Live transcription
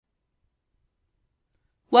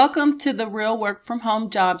Welcome to the Real Work From Home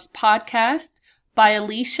Jobs podcast by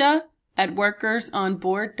Alicia at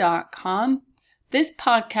workersonboard.com. This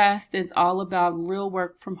podcast is all about real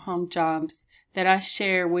work from home jobs that I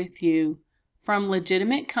share with you from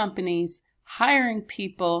legitimate companies hiring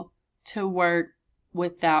people to work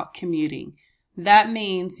without commuting. That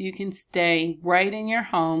means you can stay right in your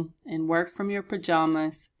home and work from your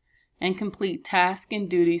pajamas and complete tasks and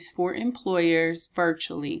duties for employers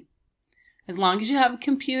virtually. As long as you have a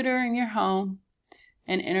computer in your home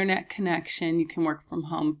and internet connection, you can work from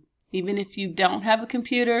home. Even if you don't have a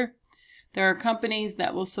computer, there are companies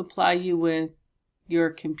that will supply you with your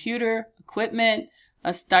computer equipment,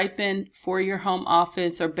 a stipend for your home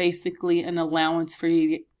office, or basically an allowance for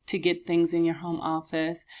you to get things in your home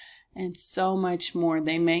office, and so much more.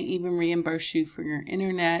 They may even reimburse you for your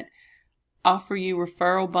internet, offer you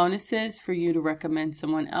referral bonuses for you to recommend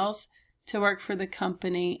someone else to work for the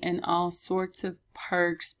company, and all sorts of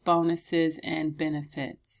perks, bonuses, and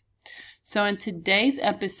benefits. So in today's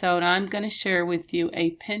episode, I'm going to share with you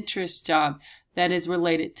a Pinterest job that is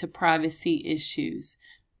related to privacy issues.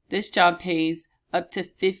 This job pays up to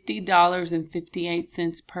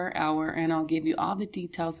 $50.58 per hour, and I'll give you all the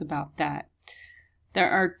details about that.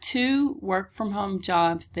 There are two work from home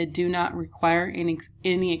jobs that do not require any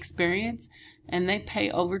experience, and they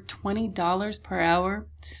pay over $20 per hour.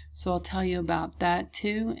 So I'll tell you about that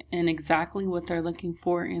too, and exactly what they're looking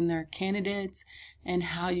for in their candidates and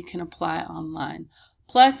how you can apply online.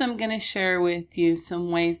 Plus, I'm going to share with you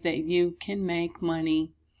some ways that you can make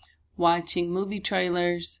money watching movie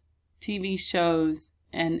trailers, TV shows,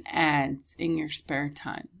 and ads in your spare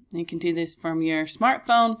time. You can do this from your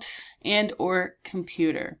smartphone and or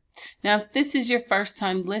computer. Now, if this is your first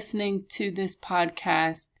time listening to this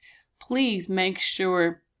podcast, please make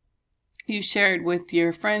sure you share it with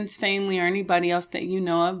your friends, family, or anybody else that you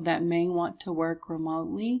know of that may want to work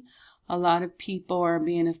remotely. A lot of people are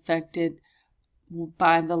being affected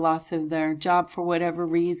by the loss of their job for whatever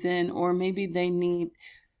reason, or maybe they need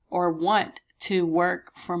or want to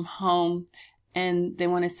work from home and they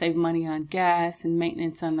want to save money on gas and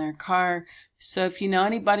maintenance on their car. So if you know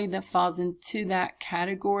anybody that falls into that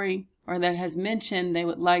category or that has mentioned they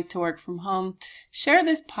would like to work from home, share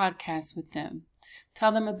this podcast with them.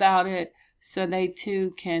 Tell them about it so they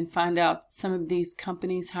too can find out some of these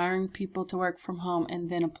companies hiring people to work from home and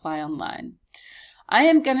then apply online. I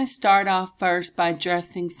am going to start off first by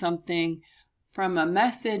addressing something from a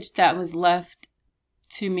message that was left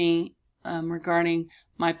to me regarding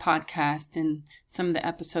my podcast and some of the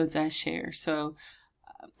episodes I share. So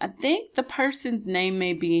I think the person's name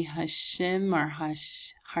may be Hashim or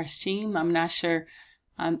Hashim. I'm not sure.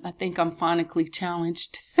 I think I'm phonically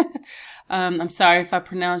challenged. I'm sorry if I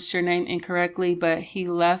pronounced your name incorrectly, but he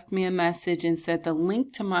left me a message and said the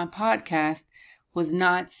link to my podcast was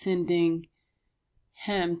not sending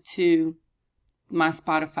him to my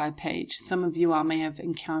Spotify page. Some of you all may have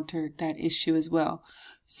encountered that issue as well.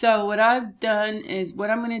 So what I'm going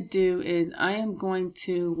to do is I am going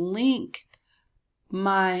to link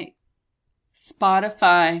my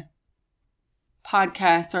Spotify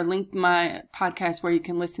podcast, or link my podcast where you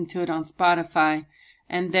can listen to it on Spotify,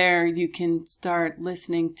 and there you can start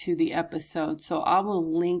listening to the episode. So I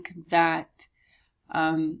will link that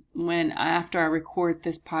after I record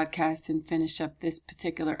this podcast and finish up this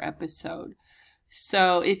particular episode.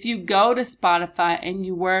 So if you go to Spotify and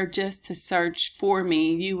you were just to search for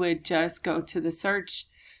me, you would just go to the search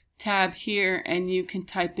tab here and you can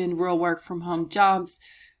type in Real Work From Home Jobs.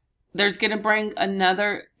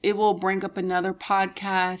 It will bring up another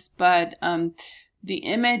podcast, but the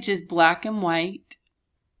image is black and white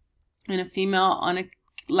and a female on a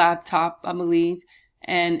laptop, I believe,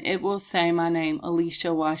 and it will say my name,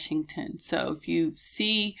 Alicia Washington. So if you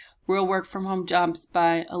see Real Work From Home Jobs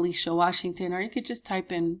by Alicia Washington, or you could just type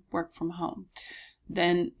in work from home,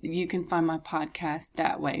 then you can find my podcast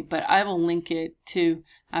that way. But I will link it too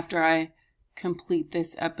after I complete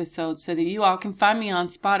this episode so that you all can find me on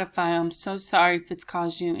Spotify. I'm so sorry if it's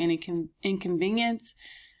caused you any inconvenience,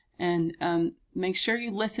 and make sure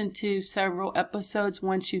you listen to several episodes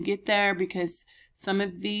once you get there, because some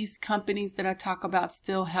of these companies that I talk about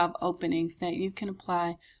still have openings that you can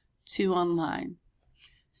apply to online.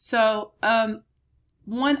 So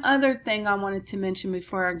one other thing I wanted to mention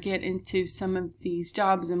before I get into some of these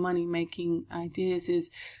jobs and money making ideas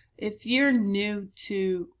is, if you're new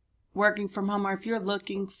to working from home, or if you're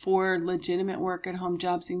looking for legitimate work at home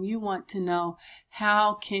jobs and you want to know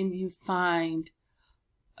how can you find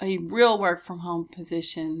a real work from home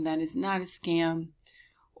position that is not a scam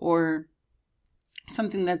or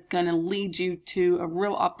something that's going to lead you to a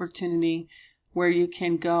real opportunity where you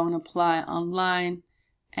can go and apply online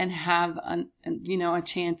and have a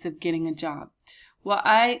chance of getting a job? Well,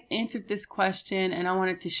 I answered this question and I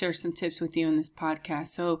wanted to share some tips with you in this podcast.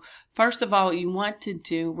 So first of all, you want to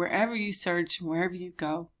do, wherever you search, wherever you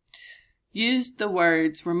go, use the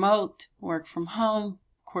words remote, work from home.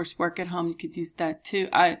 Of course, work at home, you could use that too.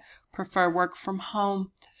 I prefer work from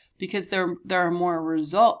home because there are more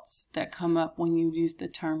results that come up when you use the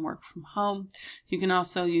term work from home. You can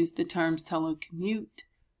also use the terms telecommute,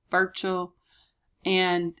 virtual,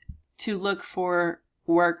 and to look for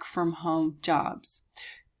work from home jobs.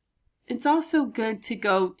 It's also good to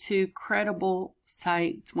go to credible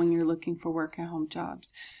sites when you're looking for work at home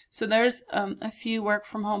jobs. So there's a few work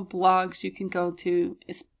from home blogs you can go to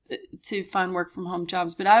find work from home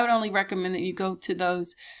jobs, but I would only recommend that you go to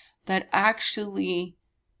those that actually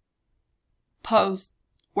post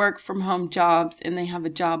work from home jobs and they have a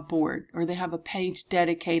job board or they have a page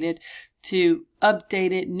dedicated to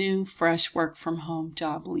updated, new, fresh work from home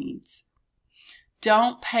job leads.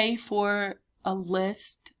 Don't pay for a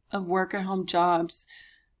list of work at home jobs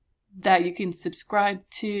that you can subscribe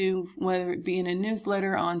to, whether it be in a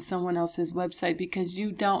newsletter on someone else's website, because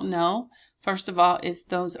you don't know, first of all, if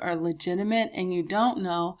those are legitimate, and you don't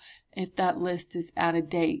know if that list is out of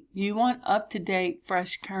date. You want up-to-date,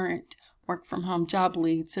 fresh, current work from home job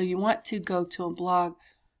leads. So you want to go to a blog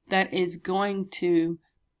that is going to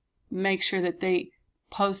make sure that they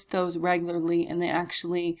post those regularly and they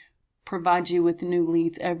actually provide you with new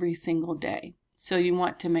leads every single day. So you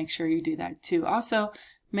want to make sure you do that too. Also,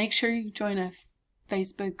 make sure you join a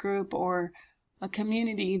Facebook group or a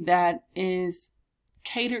community that is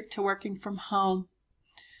catered to working from home,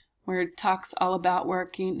 where it talks all about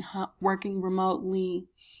working remotely,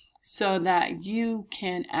 so that you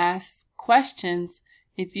can ask questions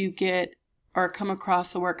if you get or come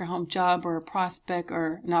across a work at home job or a prospect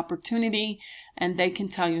or an opportunity, and they can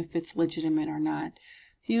tell you if it's legitimate or not.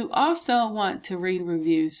 You also want to read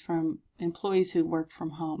reviews from employees who work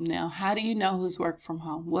from home. Now, how do you know who's worked from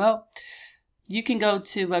home? Well, you can go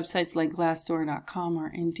to websites like Glassdoor.com or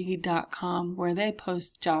Indeed.com where they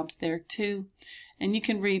post jobs there too. And you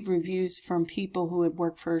can read reviews from people who have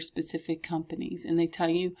worked for specific companies, and they tell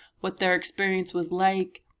you what their experience was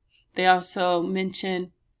like. They also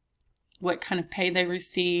mention what kind of pay they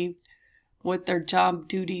received, what their job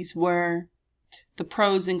duties were, the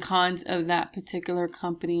pros and cons of that particular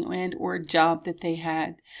company and or job that they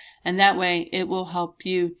had. And that way it will help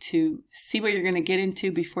you to see what you're going to get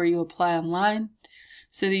into before you apply online,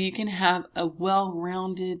 so that you can have a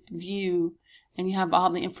well-rounded view and you have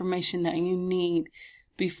all the information that you need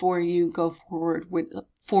before you go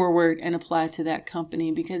forward and apply to that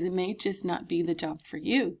company, because it may just not be the job for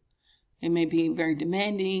you. It may be very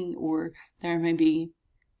demanding, or there may be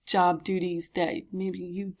job duties that maybe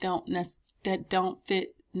you that don't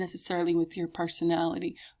fit necessarily with your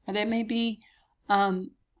personality, or that may be a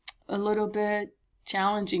little bit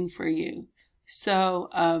challenging for you. So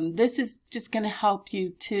this is just going to help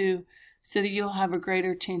you too, so that you'll have a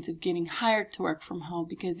greater chance of getting hired to work from home.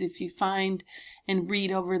 Because if you find and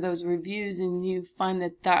read over those reviews and you find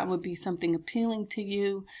that that would be something appealing to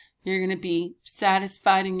you, you're going to be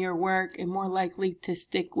satisfied in your work and more likely to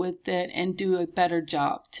stick with it and do a better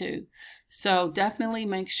job too. So definitely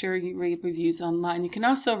make sure you read reviews online. You can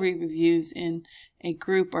also read reviews in a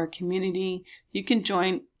group or community. You can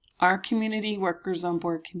join our community, Workers on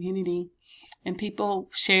Board community, and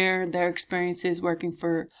people share their experiences working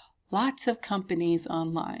for lots of companies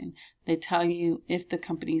online. They tell you if the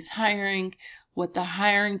company's hiring, what the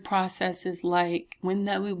hiring process is like, when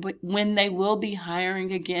they will be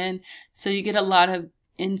hiring again. So you get a lot of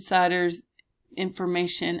insiders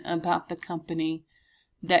information about the company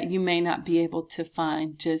that you may not be able to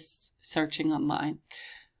find just searching online.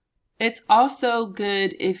 It's also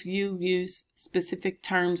good if you use specific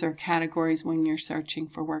terms or categories when you're searching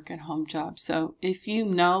for work at home jobs. So if you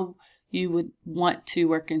know you would want to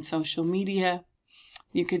work in social media,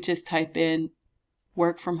 you could just type in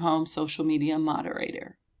work from home social media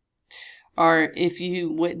moderator. Or if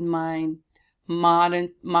you wouldn't mind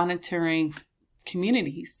monitoring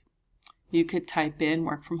communities, you could type in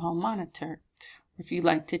work from home monitor. If you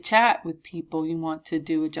like to chat with people, you want to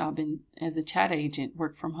do a job as a chat agent,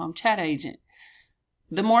 work from home chat agent.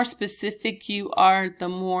 The more specific you are, the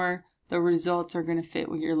more the results are going to fit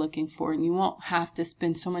what you're looking for, and you won't have to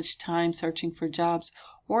spend so much time searching for jobs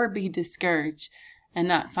or be discouraged and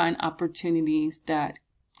not find opportunities that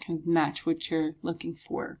can match what you're looking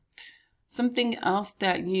for. Something else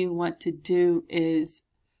that you want to do is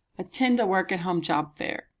attend a work at home job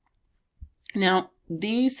fair. Now,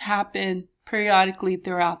 these happen periodically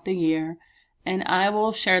throughout the year, and I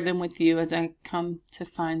will share them with you as I come to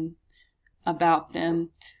find about them.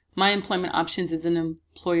 My Employment Options is an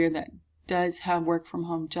employer that does have work from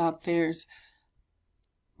home job fairs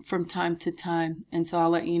from time to time, and so I'll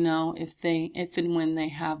let you know if and when they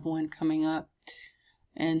have one coming up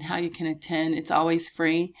and how you can attend. It's always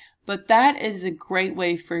free, but that is a great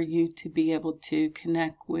way for you to be able to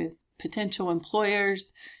connect with potential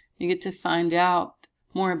employers. You get to find out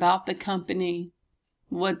more about the company,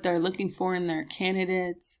 what they're looking for in their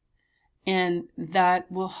candidates, and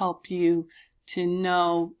that will help you to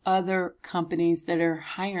know other companies that are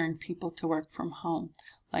hiring people to work from home,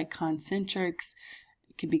 like Concentrix.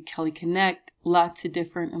 It could be Kelly Connect, lots of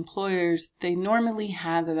different employers. They normally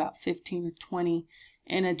have about 15 or 20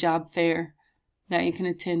 in a job fair that you can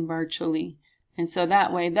attend virtually. And so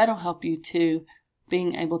that way, that'll help you too,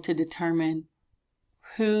 being able to determine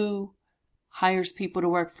who hires people to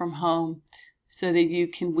work from home so that you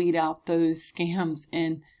can weed out those scams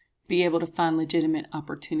and be able to find legitimate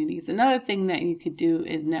opportunities. Another thing that you could do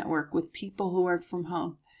is network with people who work from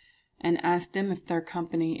home and ask them if their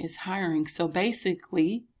company is hiring. So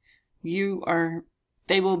basically,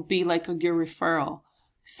 they will be like your referral.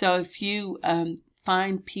 So if you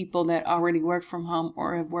find people that already work from home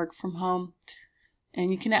or have worked from home, and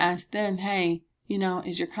you can ask them, hey,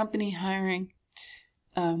 is your company hiring?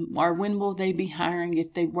 Or when will they be hiring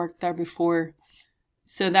if they've worked there before?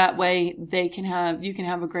 So that way you can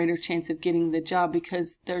have a greater chance of getting the job,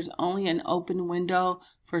 because there's only an open window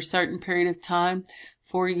for a certain period of time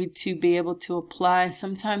for you to be able to apply.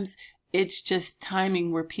 Sometimes it's just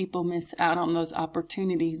timing where people miss out on those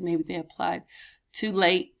opportunities. Maybe they applied too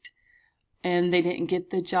late and they didn't get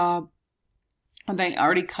the job. Or they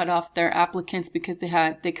already cut off their applicants because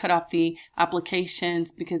they cut off the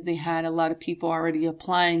applications because they had a lot of people already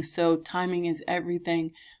applying. So timing is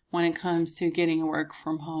everything when it comes to getting a work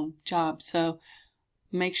from home job. So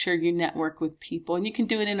make sure you network with people, and you can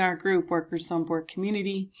do it in our group, Workers on Board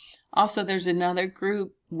Community. Also, there's another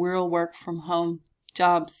group, Real Work from Home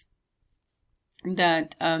Jobs,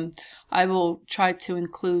 that I will try to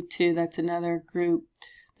include too. That's another group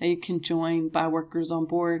that you can join by Workers on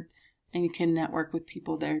Board, and you can network with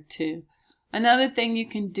people there too. Another thing you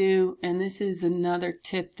can do, and this is another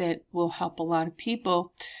tip that will help a lot of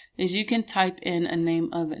people, is you can type in a name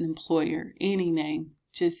of an employer, any name.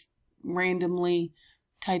 Just randomly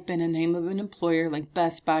type in a name of an employer, like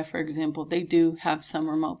Best Buy, for example. They do have some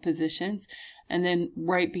remote positions. And then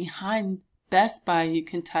right behind Best Buy, you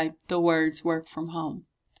can type the words work from home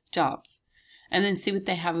jobs, and then see what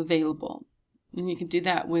they have available. And you can do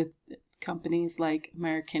that with companies like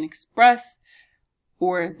American Express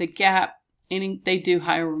or The Gap. They do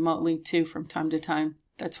hire remotely too from time to time.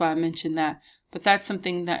 That's why I mentioned that. But that's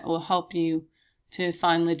something that will help you to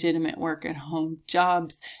find legitimate work at home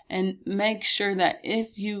jobs. And make sure that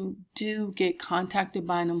if you do get contacted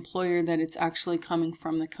by an employer, that it's actually coming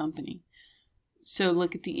from the company. So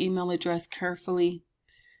look at the email address carefully.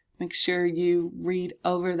 Make sure you read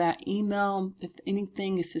over that email. If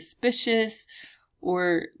anything is suspicious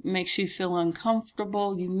or makes you feel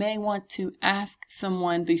uncomfortable, you may want to ask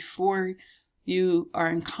someone before you are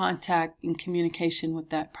in contact and communication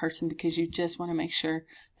with that person, because you just want to make sure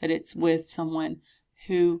that it's with someone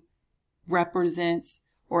who represents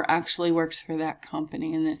or actually works for that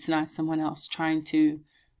company, and it's not someone else trying to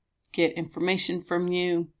get information from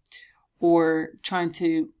you or trying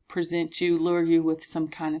to lure you with some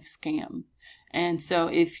kind of scam. And so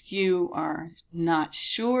if you are not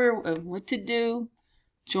sure of what to do,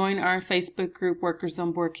 join our Facebook group, Workers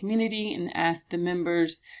on Board Community, and ask the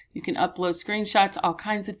members. You can upload screenshots, all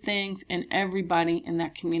kinds of things, and everybody in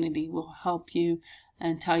that community will help you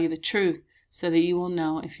and tell you the truth so that you will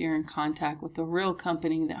know if you're in contact with a real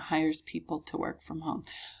company that hires people to work from home.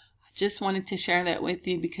 I just wanted to share that with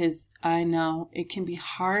you because I know it can be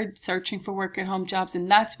hard searching for work at home jobs, and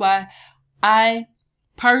that's why I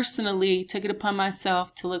personally took it upon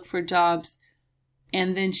myself to look for jobs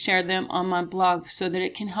and then share them on my blog so that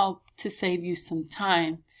it can help to save you some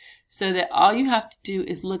time, so that all you have to do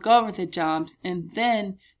is look over the jobs and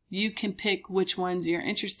then you can pick which ones you're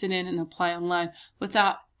interested in and apply online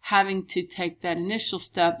without having to take that initial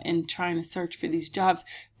step in trying to search for these jobs,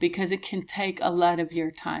 because it can take a lot of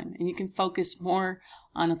your time, and you can focus more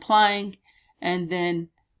on applying and then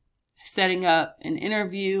setting up an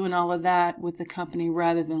interview and all of that with the company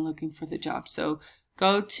rather than looking for the job. So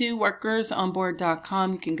go to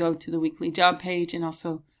workersonboard.com. You can go to the weekly job page and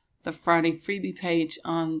also the Friday freebie page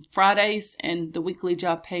on Fridays and the weekly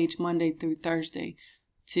job page Monday through Thursday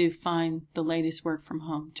to find the latest work from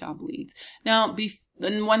home job leads. Now,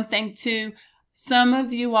 and one thing too, some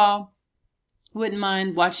of you all wouldn't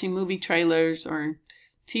mind watching movie trailers or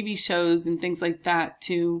TV shows and things like that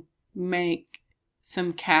to make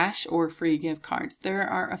some cash or free gift cards. There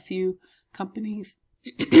are a few companies,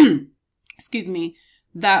 excuse me,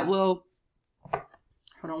 that will,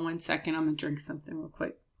 hold on one second, I'm going to drink something real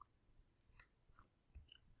quick.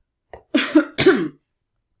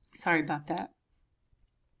 Sorry about that.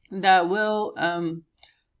 That will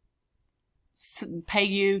pay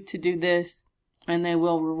you to do this, and they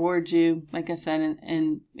will reward you, like I said,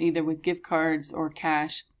 in either with gift cards or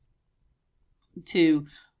cash to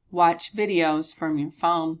watch videos from your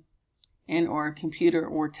phone and or a computer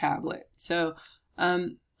or tablet. So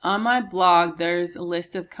on my blog, there's a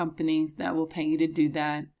list of companies that will pay you to do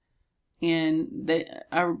that, and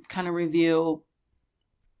I kind of reveal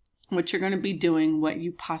what you're going to be doing, what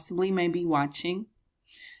you possibly may be watching,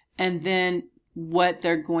 and then what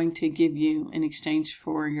they're going to give you in exchange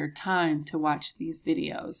for your time to watch these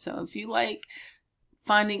videos. So if you like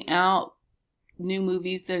finding out new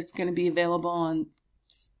movies that's going to be available on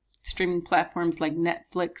streaming platforms like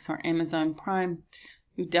Netflix or Amazon Prime,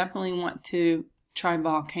 you definitely want to try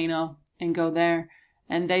Volcano and go there,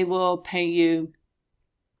 and they will pay you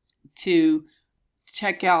to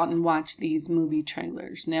check out and watch these movie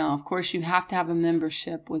trailers. Now, of course, you have to have a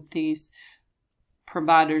membership with these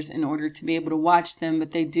providers in order to be able to watch them,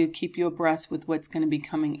 but they do keep you abreast with what's going to be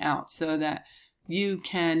coming out so that you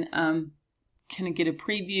can kind of get a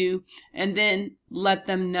preview and then let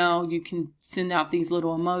them know. You can send out these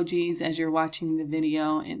little emojis as you're watching the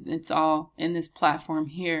video, and it's all in this platform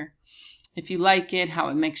here. If you like it, how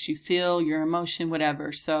it makes you feel, your emotion,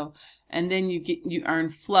 whatever. So, and then you earn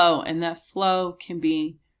flow, and that flow can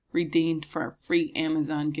be redeemed for free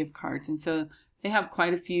Amazon gift cards. And so they have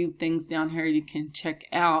quite a few things down here you can check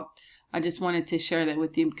out. I just wanted to share that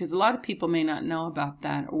with you because a lot of people may not know about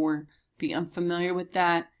that or be unfamiliar with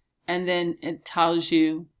that. And then it tells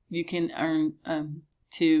you you can earn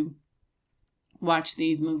to watch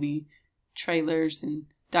these movie trailers and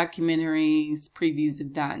documentaries, previews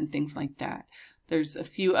of that, and things like that. There's a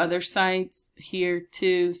few other sites here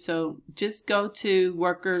too. So just go to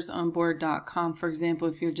workersonboard.com. For example,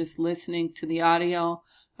 if you're just listening to the audio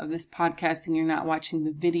of this podcast and you're not watching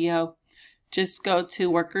the video, just go to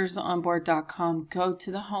workersonboard.com, go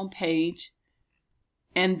to the home page,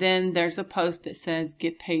 and then there's a post that says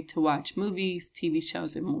get paid to watch movies, TV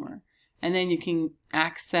shows, and more. And then you can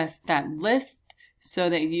access that list so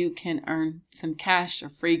that you can earn some cash or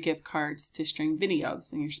free gift cards to stream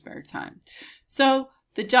videos in your spare time. So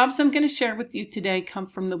the jobs I'm going to share with you today come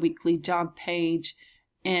from the weekly job page,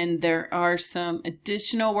 and there are some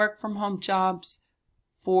additional work from home jobs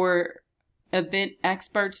for event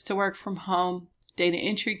experts to work from home, data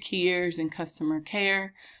entry keyers, and customer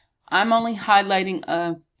care. I'm only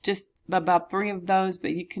highlighting just about 3 of those,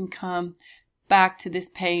 but you can come back to this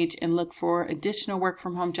page and look for additional work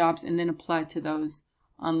from home jobs and then apply to those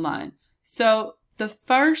online. So the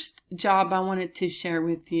first job I wanted to share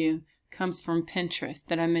with you comes from Pinterest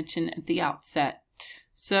that I mentioned at the outset.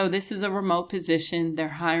 So this is a remote position. They're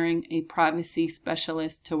hiring a privacy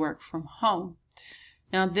specialist to work from home.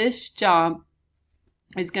 Now this job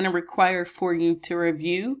is going to require for you to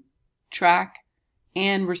review, track,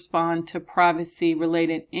 and respond to privacy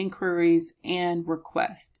related inquiries and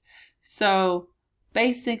requests. So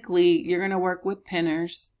basically, you're going to work with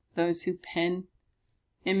pinners, those who pin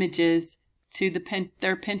images to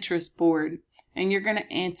their Pinterest board, and you're going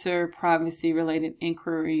to answer privacy related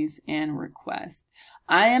inquiries and requests.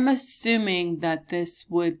 I am assuming that this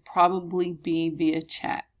would probably be via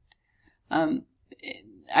chat.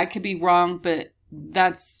 I could be wrong, but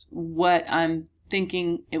that's what I'm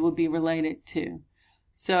thinking it would be related to.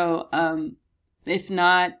 So if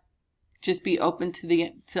not, just be open to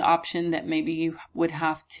the option that maybe you would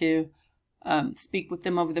have to speak with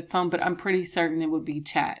them over the phone, but I'm pretty certain it would be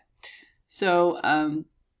chat. So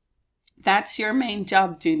that's your main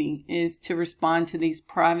job duty, is to respond to these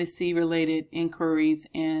privacy related inquiries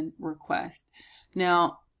and requests.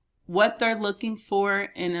 Now, what they're looking for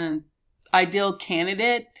in an ideal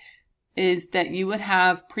candidate is that you would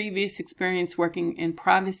have previous experience working in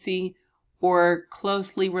privacy or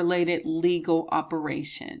closely related legal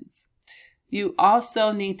operations. You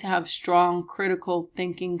also need to have strong critical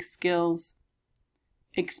thinking skills,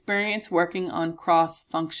 experience working on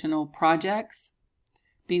cross-functional projects,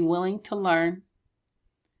 be willing to learn,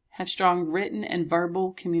 have strong written and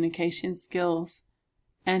verbal communication skills,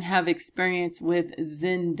 and have experience with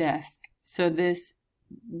Zendesk. So this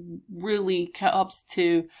really helps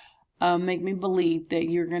to make me believe that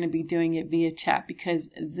you're going to be doing it via chat, because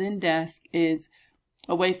Zendesk is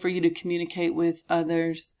a way for you to communicate with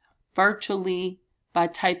others virtually by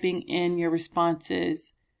typing in your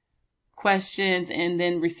responses questions and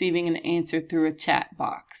then receiving an answer through a chat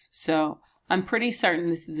box. So I'm pretty certain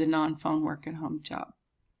this is a non-phone work at home job.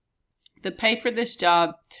 The pay for this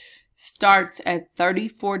job starts at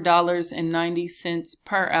 $34.90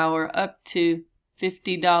 per hour up to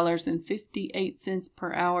 $50.58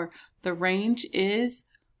 per hour. The range is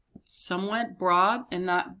somewhat broad, and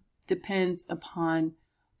that depends upon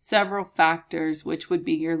several factors, which would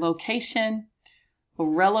be your location,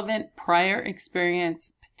 relevant prior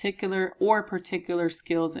experience, particular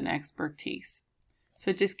skills and expertise.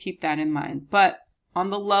 So just keep that in mind. But on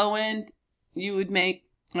the low end, you would make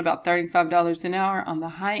about $35 an hour. On the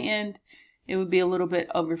high end, it would be a little bit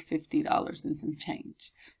over $50 and some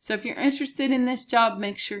change. So if you're interested in this job,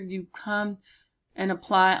 make sure you come and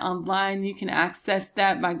apply online. You can access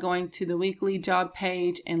that by going to the weekly job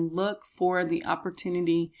page and look for the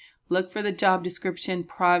opportunity. Look for the job description,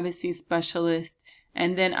 privacy specialist,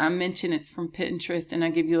 and then I mention it's from Pinterest, and I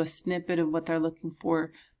give you a snippet of what they're looking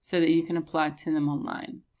for so that you can apply to them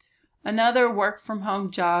online. Another work from home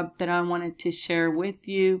job that I wanted to share with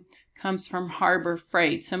you comes from Harbor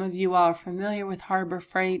Freight. Some of you all are familiar with Harbor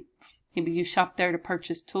Freight. Maybe you shop there to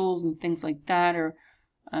purchase tools and things like that, or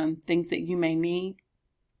things that you may need.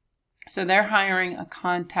 So they're hiring a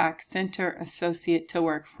contact center associate to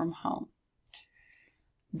work from home.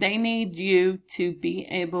 They need you to be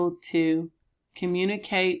able to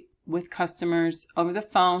communicate with customers over the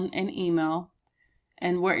phone and email.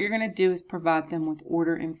 And what you're going to do is provide them with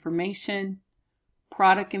order information,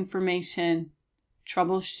 product information,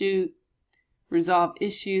 troubleshoot, resolve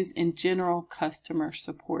issues, and general customer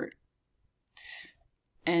support.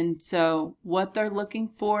 And so what they're looking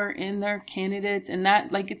for in their candidates, and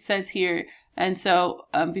that, like it says here, and so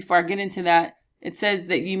before I get into that, it says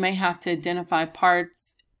that you may have to identify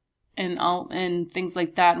parts and things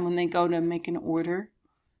like that. And when they go to make an order,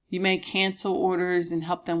 you may cancel orders and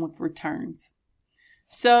help them with returns.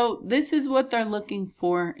 So this is what they're looking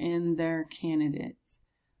for in their candidates.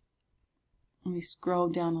 Let me scroll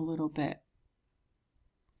down a little bit.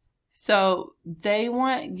 So they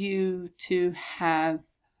want you to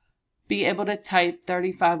be able to type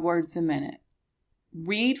 35 words a minute,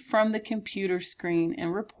 read from the computer screen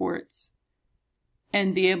and reports,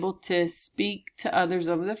 and be able to speak to others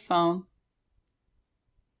over the phone.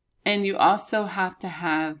 And you also have to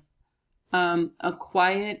have a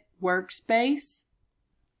quiet workspace,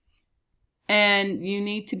 and you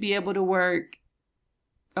need to be able to work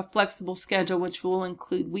a flexible schedule, which will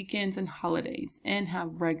include weekends and holidays, and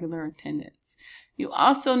have regular attendance. You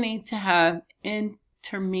also need to have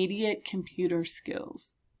intermediate computer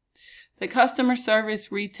skills. The customer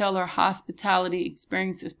service, retail, or hospitality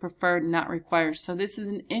experience is preferred, not required. So this is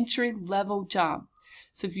an entry-level job.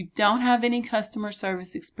 So if you don't have any customer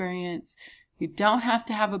service experience, you don't have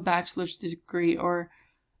to have a bachelor's degree, or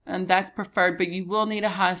that's preferred, but you will need a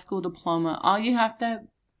high school diploma. All you have to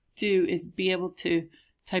do is be able to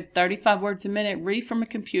type 35 words a minute, read from a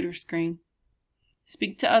computer screen,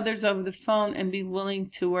 speak to others over the phone, and be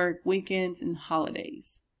willing to work weekends and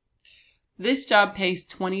holidays. This job pays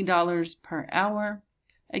 $20 per hour.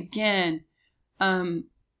 Again, some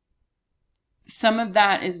of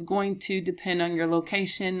that is going to depend on your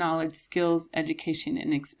location, knowledge, skills, education,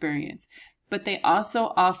 and experience. But they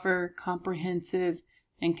also offer comprehensive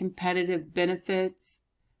and competitive benefits,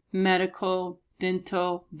 medical,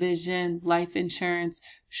 dental, vision, life insurance,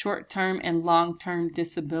 short-term and long-term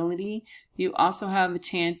disability. You also have a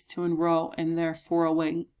chance to enroll in their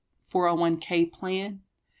 401k plan.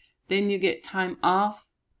 Then you get time off,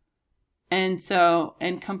 and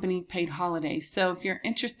company paid holidays. So if you're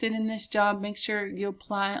interested in this job, make sure you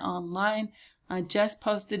apply online. I just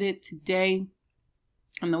posted it today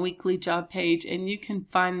on the weekly job page, and you can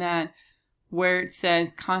find that where it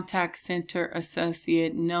says contact center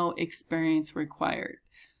associate, no experience required.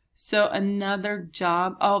 So another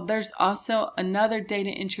job, there's also another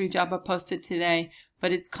data entry job I posted today,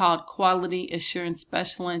 but it's called quality assurance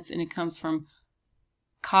specialist, and it comes from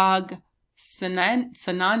Sananti.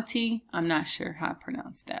 I'm not sure how I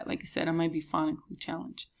pronounce that. Like I said, I might be phonetically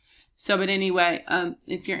challenged. So, but anyway,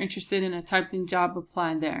 if you're interested in a typing job,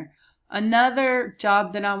 apply there. Another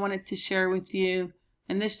job that I wanted to share with you,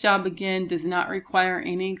 and this job again does not require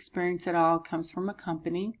any experience at all, comes from a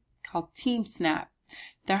company called TeamSnap.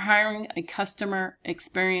 They're hiring a customer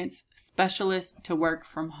experience specialist to work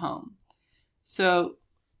from home. So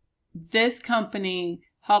this company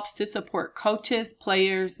helps to support coaches,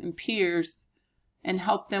 players, and peers and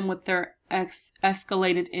help them with their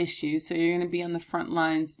escalated issues. So you're going to be on the front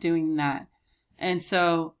lines doing that. And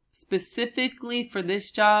so specifically for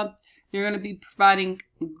this job, you're going to be providing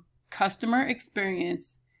customer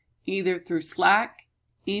experience either through Slack,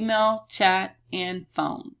 email, chat, and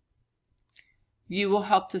phone. You will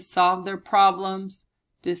help to solve their problems,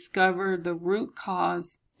 discover the root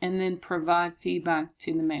cause, and then provide feedback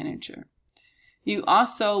to the manager. You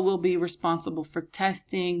also will be responsible for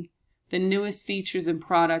testing the newest features and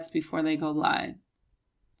products before they go live.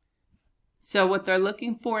 So what they're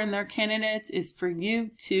looking for in their candidates is for you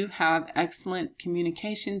to have excellent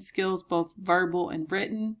communication skills, both verbal and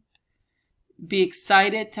written. Be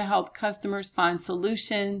excited to help customers find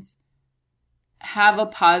solutions. Have a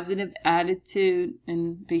positive attitude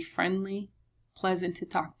and be friendly, pleasant to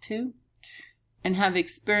talk to. And have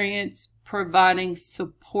experience providing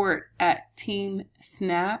support at Team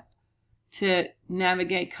Snap to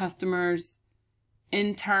navigate customers'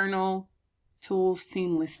 internal tools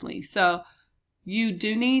seamlessly. So you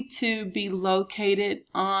do need to be located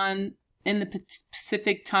in the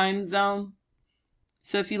Pacific time zone.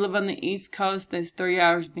 So if you live on the East Coast, that's 3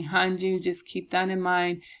 hours behind you. Just keep that in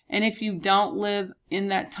mind. And if you don't live in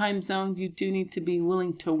that time zone, you do need to be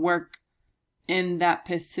willing to work in that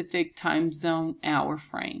Pacific time zone hour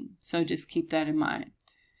frame. So just keep that in mind.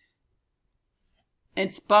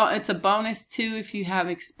 It's a bonus too if you have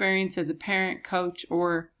experience as a parent, coach,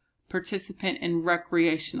 or participant in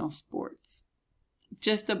recreational sports.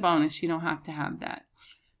 Just a bonus. You don't have to have that.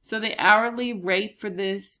 So the hourly rate for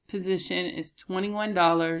this position is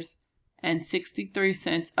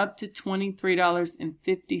 $21.63 up to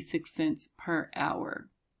 $23.56 per hour.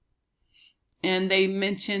 And they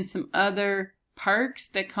mentioned some other perks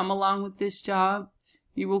that come along with this job.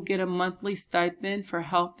 You will get a monthly stipend for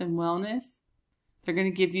health and wellness. They're going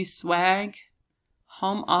to give you swag,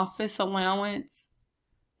 home office allowance.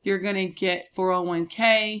 You're going to get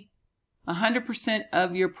 401k, 100%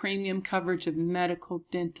 of your premium coverage of medical,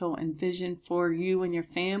 dental, and vision for you and your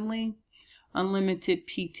family, unlimited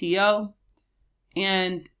PTO,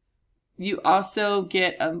 and you also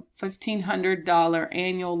get a $1,500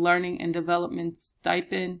 annual learning and development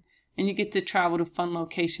stipend, and you get to travel to fun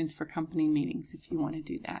locations for company meetings if you want to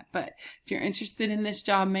do that. But if you're interested in this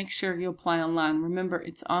job, make sure you apply online. Remember,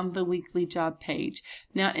 it's on the weekly job page.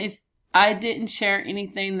 Now, if I didn't share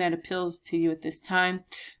anything that appeals to you at this time,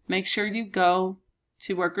 make sure you go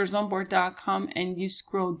to workersonboard.com and you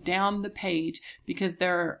scroll down the page, because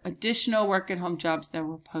there are additional work at home jobs that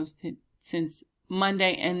were posted since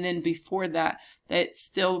Monday and then before that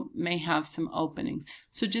still may have some openings.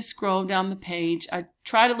 So just scroll down the page. I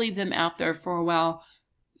try to leave them out there for a while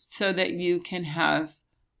so that you can have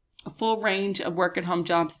a full range of work at home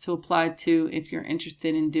jobs to apply to if you're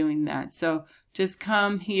interested in doing that. So just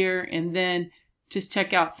come here and then just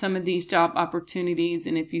check out some of these job opportunities.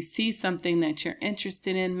 And if you see something that you're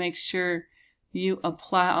interested in, make sure you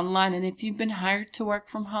apply online. And if you've been hired to work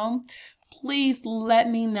from home, please let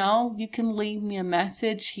me know. You can leave me a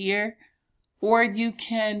message here, or you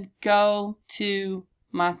can go to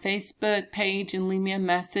my Facebook page and leave me a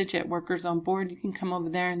message at Workers on Board. You can come over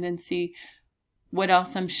there and then see what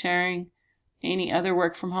else I'm sharing, any other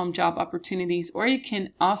work from home job opportunities, or you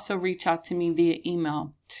can also reach out to me via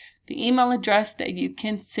email. The email address that you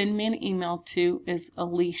can send me an email to is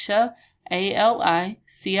Alicia,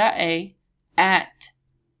 ALICIA, at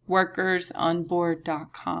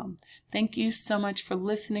workersonboard.com. Thank you so much for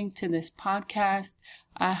listening to this podcast.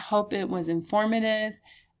 I hope it was informative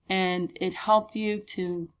and it helped you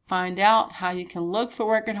to find out how you can look for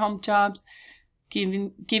work at home jobs,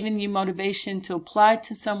 giving you motivation to apply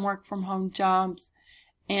to some work from home jobs,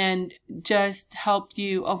 and just help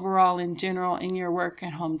you overall in general in your work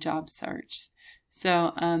at home job search.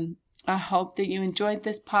 So I hope that you enjoyed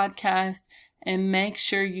this podcast, and make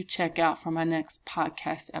sure you check out for my next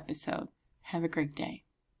podcast episode. Have a great day.